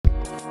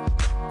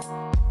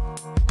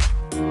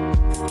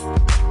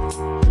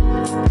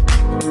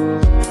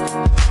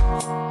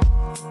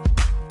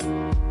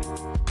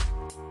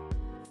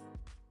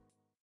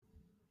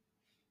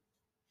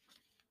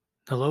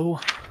Hello,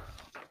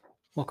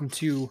 welcome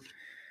to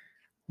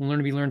Learn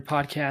to Be Learned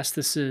podcast.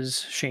 This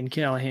is Shane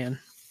Callahan.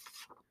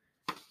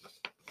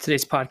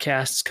 Today's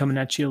podcast is coming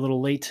at you a little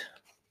later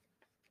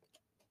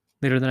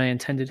than I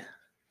intended,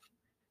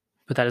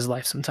 but that is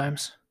life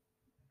sometimes.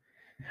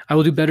 I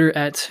will do better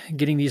at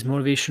getting these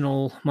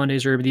motivational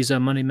Mondays or these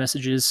Monday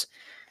messages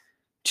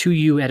to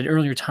you at an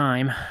earlier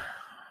time.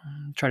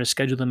 Try to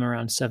schedule them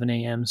around 7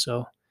 a.m.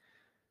 So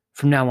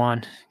from now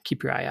on,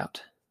 keep your eye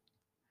out.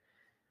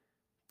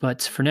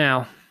 But for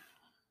now,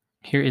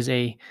 here is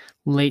a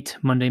late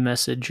Monday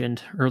message and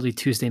early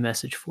Tuesday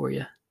message for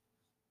you.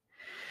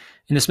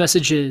 And this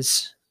message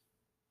is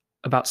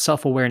about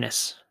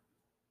self-awareness.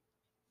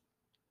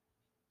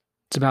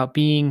 It's about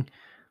being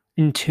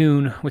in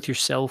tune with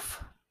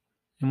yourself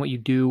and what you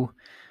do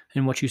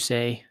and what you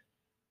say.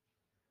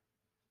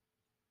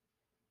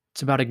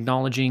 It's about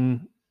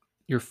acknowledging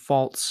your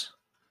faults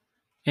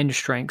and your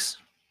strengths.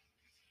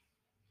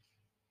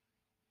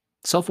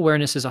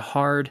 Self-awareness is a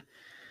hard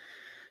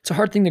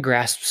thing to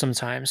grasp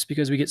sometimes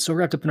because we get so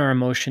wrapped up in our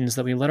emotions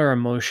that we let our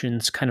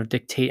emotions kind of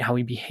dictate how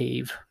we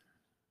behave.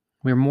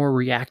 We're more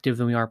reactive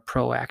than we are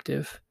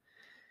proactive.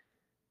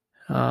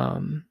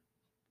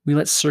 We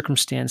let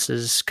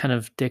circumstances kind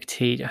of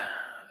dictate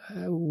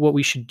what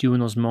we should do in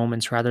those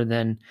moments rather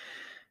than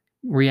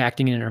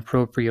reacting in an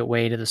appropriate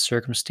way to the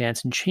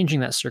circumstance and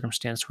changing that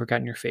circumstance to work out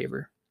in your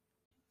favor.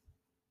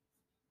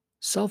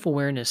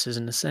 Self-awareness is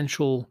an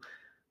essential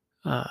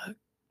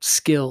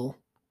skill,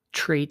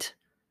 trait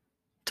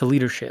to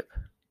leadership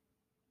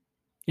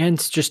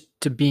and just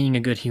to being a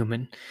good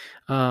human.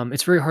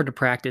 It's very hard to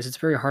practice. It's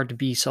very hard to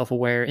be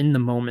self-aware in the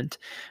moment.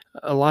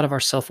 A lot of our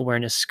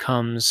self-awareness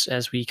comes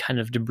as we kind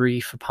of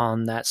debrief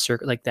upon that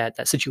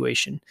that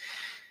situation.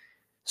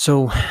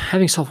 So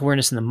having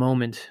self-awareness in the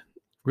moment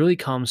really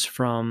comes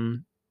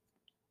from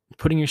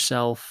putting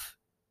yourself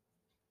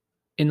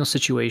in those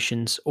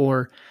situations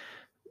or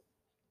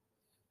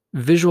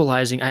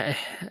visualizing.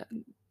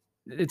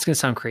 It's going to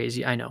sound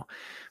crazy, I know.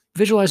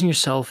 Visualizing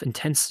yourself in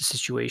tense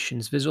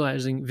situations,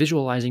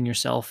 visualizing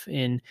yourself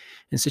in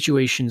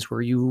situations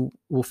where you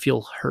will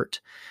feel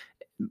hurt.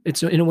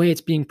 It's in a way,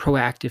 it's being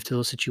proactive to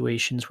those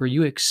situations where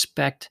you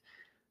expect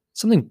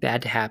something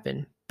bad to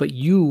happen, but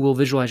you will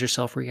visualize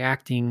yourself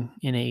reacting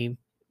in a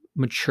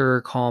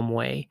mature, calm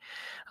way.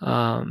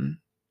 That's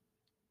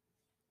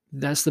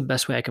the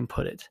best way I can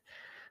put it.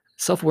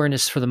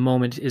 Self-awareness for the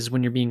moment is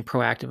when you're being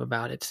proactive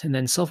about it. And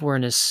then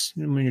self-awareness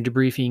when you're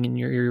debriefing and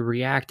you're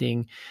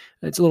reacting,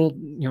 it's a little,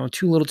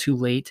 too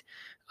late.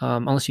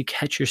 Unless you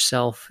catch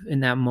yourself in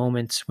that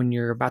moment when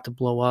you're about to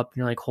blow up and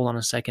you're like, hold on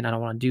a second, I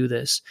don't want to do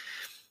this.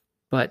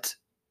 But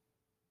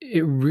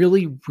it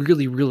really,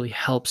 really, really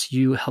helps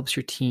you, helps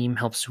your team,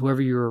 helps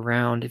whoever you're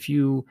around. If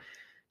you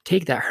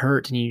take that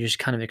hurt and you just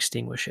kind of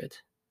extinguish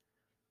it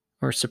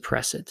or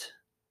suppress it.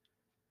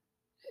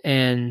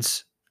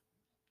 And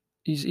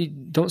you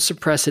don't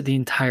suppress it the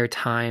entire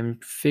time.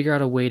 Figure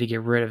out a way to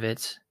get rid of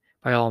it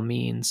by all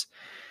means.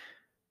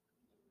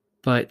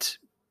 But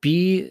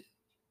be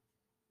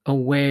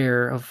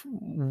aware of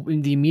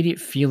the immediate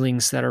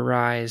feelings that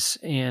arise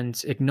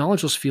and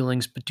acknowledge those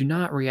feelings, but do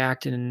not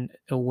react in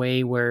a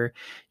way where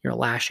you're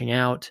lashing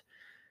out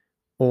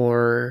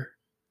or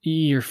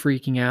you're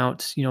freaking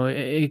out. You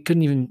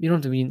don't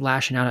have to be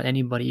lashing out at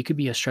anybody. It could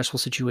be a stressful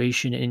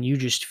situation and you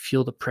just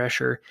feel the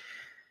pressure.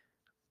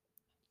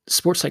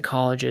 Sports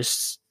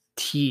psychologists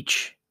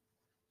teach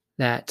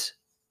that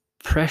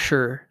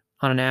pressure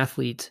on an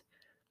athlete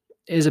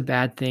is a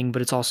bad thing,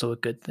 but it's also a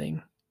good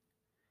thing.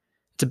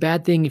 It's a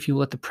bad thing if you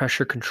let the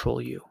pressure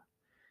control you.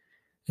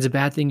 It's a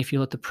bad thing if you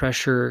let the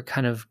pressure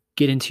kind of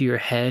get into your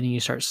head and you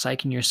start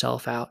psyching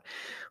yourself out.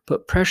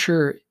 But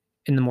pressure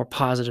in the more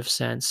positive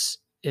sense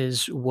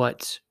is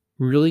what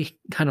really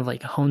kind of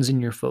like hones in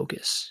your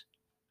focus.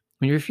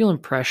 When you're feeling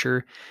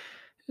pressure,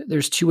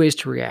 there's two ways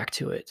to react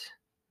to it.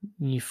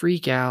 You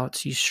freak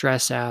out, you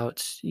stress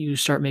out, you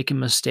start making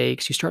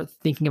mistakes, you start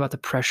thinking about the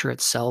pressure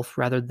itself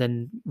rather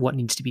than what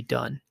needs to be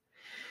done.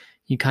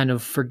 You kind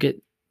of forget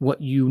what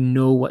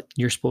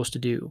you're supposed to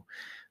do.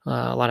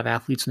 A lot of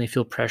athletes, when they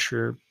feel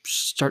pressure,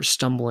 start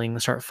stumbling, they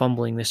start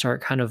fumbling, they start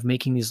kind of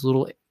making these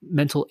little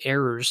mental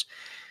errors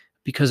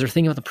because they're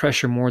thinking about the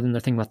pressure more than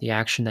they're thinking about the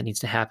action that needs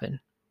to happen.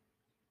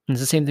 And it's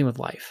the same thing with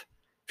life.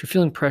 If you're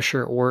feeling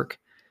pressure at work,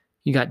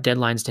 you got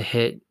deadlines to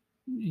hit,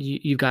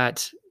 you've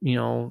got,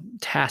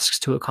 tasks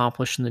to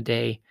accomplish in the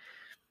day.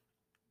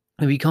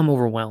 We become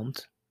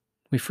overwhelmed.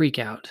 We freak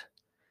out.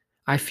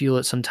 I feel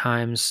it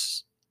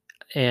sometimes,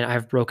 and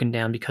I've broken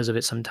down because of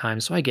it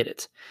sometimes, so I get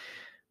it.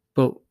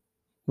 But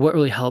what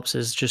really helps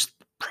is just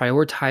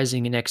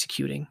prioritizing and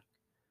executing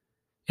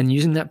and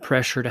using that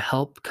pressure to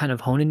help kind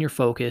of hone in your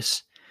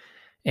focus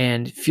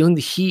and feeling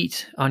the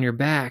heat on your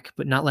back,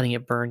 but not letting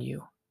it burn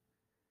you.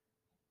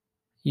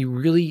 You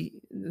really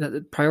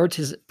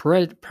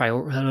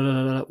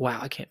wow,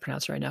 I can't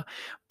pronounce it right now.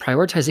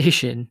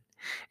 Prioritization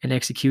and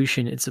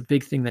execution, it's a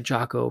big thing that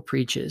Jocko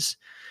preaches.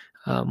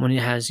 When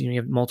it has, you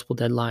have multiple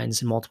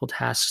deadlines and multiple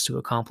tasks to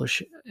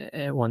accomplish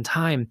at one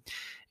time.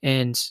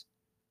 And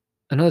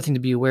Another thing to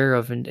be aware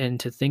of and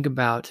to think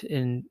about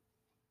and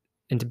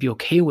to be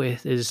okay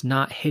with is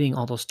not hitting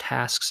all those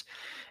tasks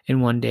in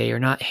one day or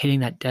not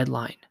hitting that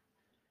deadline,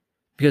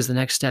 because the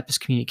next step is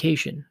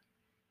communication.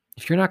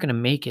 If you're not going to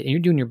make it and you're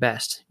doing your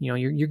best,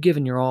 you're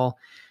giving your all,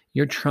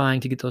 you're trying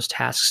to get those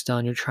tasks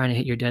done, you're trying to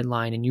hit your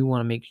deadline, and you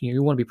want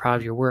to be proud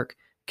of your work.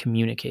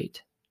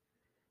 Communicate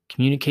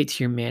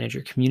to your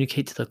manager,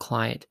 communicate to the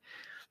client.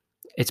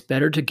 It's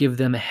better to give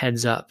them a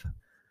heads up,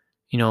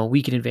 a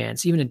week in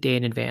advance, even a day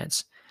in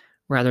advance,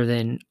 rather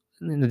than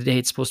the day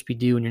it's supposed to be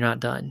due and you're not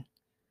done.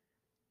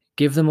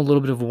 Give them a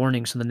little bit of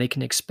warning so that they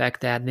can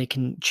expect that and they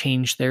can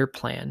change their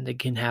plan. They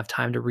can have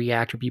time to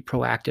react or be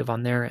proactive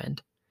on their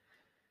end.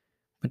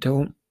 But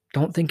don't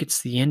think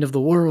it's the end of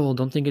the world.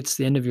 Don't think it's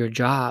the end of your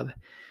job.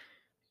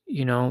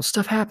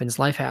 Stuff happens,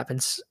 life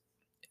happens,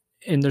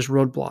 and there's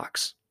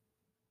roadblocks.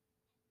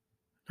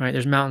 Right?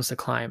 There's mountains to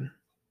climb.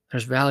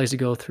 There's valleys to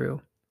go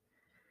through.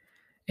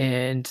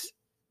 And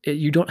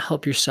you don't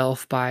help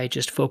yourself by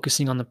just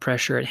focusing on the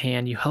pressure at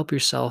hand. You help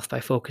yourself by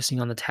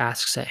focusing on the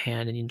tasks at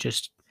hand and you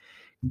just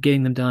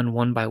getting them done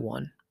one by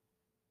one.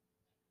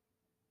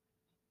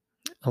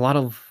 A lot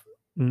of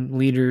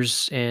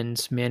leaders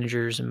and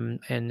managers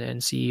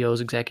and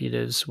CEOs,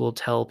 executives will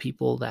tell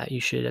people that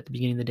you should, at the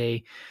beginning of the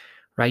day,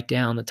 write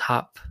down the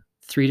top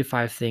 3 to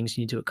 5 things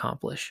you need to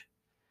accomplish.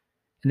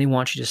 And they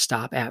want you to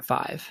stop at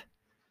 5.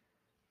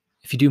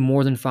 If you do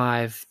more than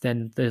 5,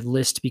 then the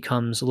list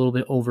becomes a little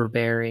bit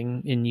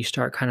overbearing and you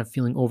start kind of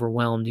feeling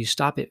overwhelmed. You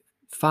stop at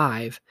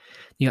 5,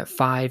 you got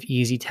 5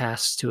 easy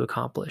tasks to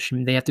accomplish. I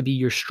mean, they have to be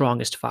your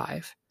strongest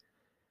 5,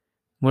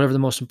 whatever the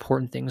most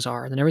important things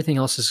are. Then everything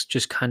else is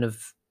just kind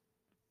of,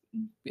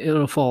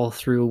 it'll follow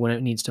through when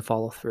it needs to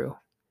follow through.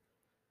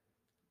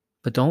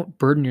 But don't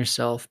burden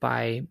yourself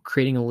by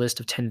creating a list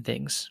of 10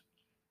 things,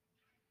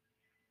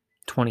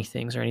 20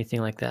 things, or anything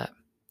like that.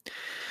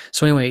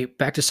 So anyway,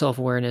 back to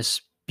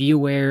self-awareness. Be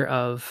aware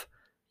of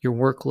your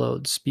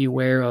workloads. Be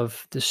aware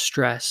of the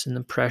stress and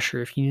the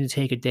pressure. If you need to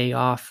take a day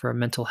off for a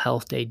mental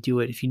health day, do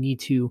it. If you need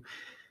to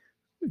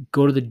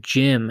go to the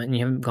gym and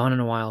you haven't gone in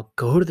a while,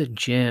 go to the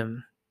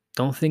gym.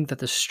 Don't think that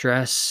the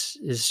stress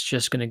is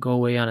just going to go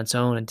away on its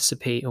own and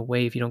dissipate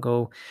away if you don't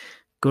go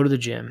to the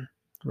gym.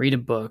 Read a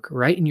book,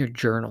 write in your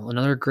journal.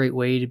 Another great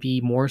way to be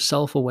more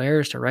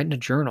self-aware is to write in a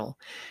journal.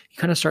 You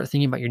kind of start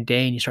thinking about your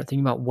day and you start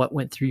thinking about what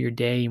went through your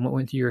day and what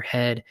went through your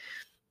head.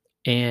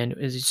 And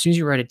as soon as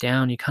you write it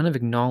down, you kind of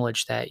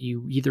acknowledge that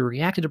you either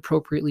reacted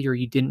appropriately or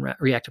you didn't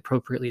react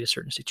appropriately to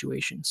certain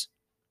situations.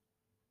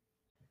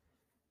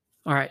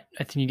 All right,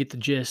 I think you get the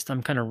gist.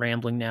 I'm kind of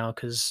rambling now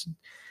because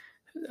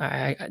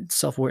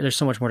self-aware. There's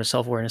so much more to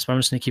self-awareness, but I'm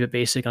just going to keep it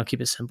basic. I'll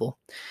keep it simple.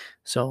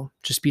 So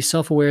just be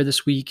self-aware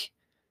this week.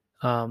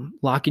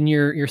 Lock in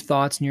your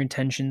thoughts and your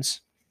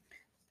intentions.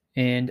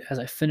 And as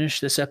I finish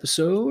this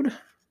episode,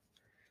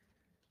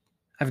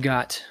 I've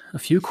got a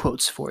few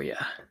quotes for you.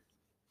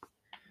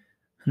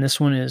 And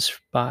this one is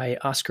by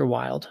Oscar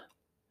Wilde.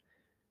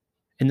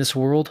 In this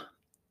world,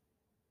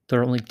 there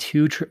are only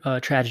 2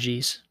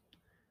 tragedies.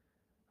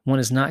 One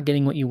is not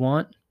getting what you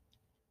want,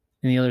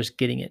 and the other is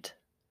getting it.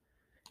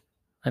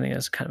 I think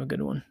that's kind of a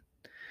good one.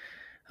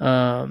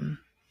 And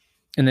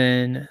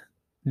then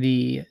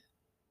the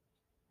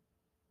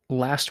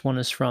last one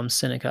is from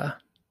Seneca.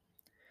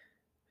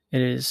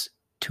 It is,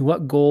 to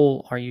what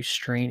goal are you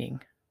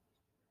straining?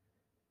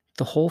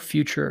 The whole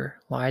future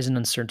lies in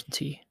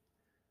uncertainty.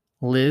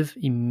 Live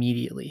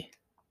immediately.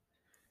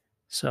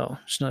 So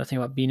just another thing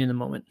about being in the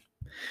moment.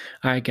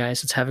 All right,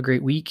 guys, let's have a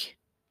great week.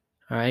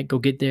 All right, go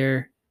get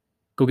there.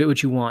 Go get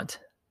what you want.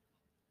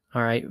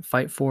 All right,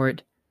 fight for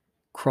it,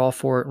 crawl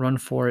for it, run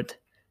for it,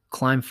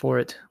 climb for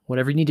it.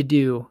 Whatever you need to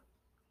do,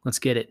 let's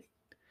get it.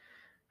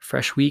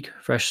 Fresh week,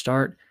 fresh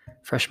start,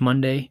 fresh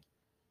Monday.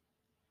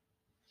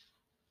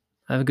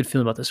 I have a good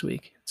feeling about this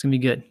week. It's going to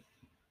be good.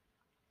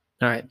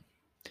 All right.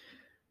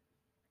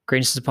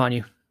 Greatness is upon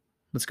you.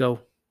 Let's go.